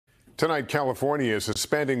Tonight, California is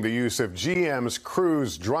suspending the use of GM's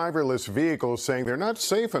Cruise driverless vehicles, saying they're not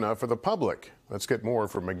safe enough for the public. Let's get more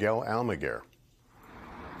from Miguel Almaguer.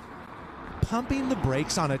 Pumping the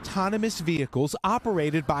brakes on autonomous vehicles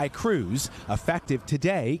operated by Cruise. Effective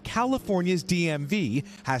today, California's DMV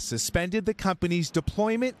has suspended the company's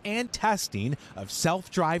deployment and testing of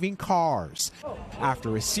self-driving cars.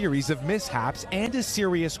 After a series of mishaps and a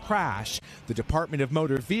serious crash, the Department of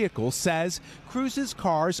Motor Vehicles says Cruise's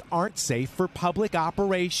cars aren't safe for public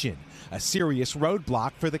operation. A serious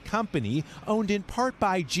roadblock for the company, owned in part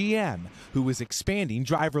by GM, who is expanding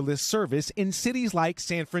driverless service in cities like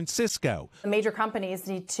San Francisco. The major companies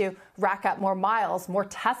need to rack up more miles, more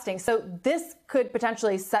testing. So this could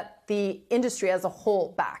potentially set the industry as a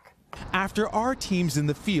whole back. After our teams in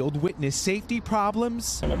the field witness safety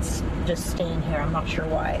problems, and it's just staying here, I'm not sure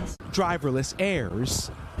why. Driverless errors,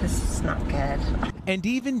 this is not good, and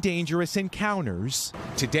even dangerous encounters.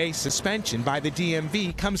 Today's suspension by the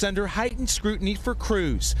DMV comes under heightened scrutiny for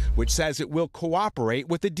Cruise, which says it will cooperate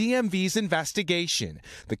with the DMV's investigation.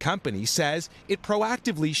 The company says it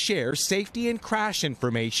proactively shares safety and crash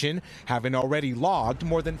information, having already logged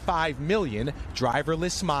more than 5 million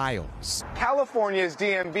driverless miles. California's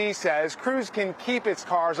DMV says Cruise can keep its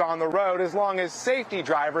cars on the road as long as safety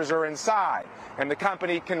drivers are inside, and the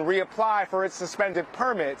company can reapply for its suspended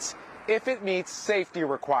permits if it meets safety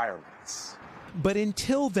requirements. But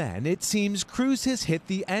until then, it seems Cruise has hit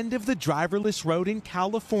the end of the driverless road in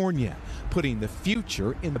California, putting the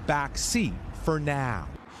future in the back seat for now.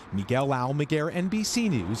 Miguel Almaguer, NBC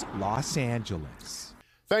News, Los Angeles.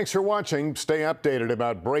 Thanks for watching. Stay updated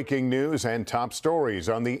about breaking news and top stories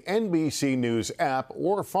on the NBC News app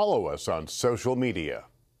or follow us on social media.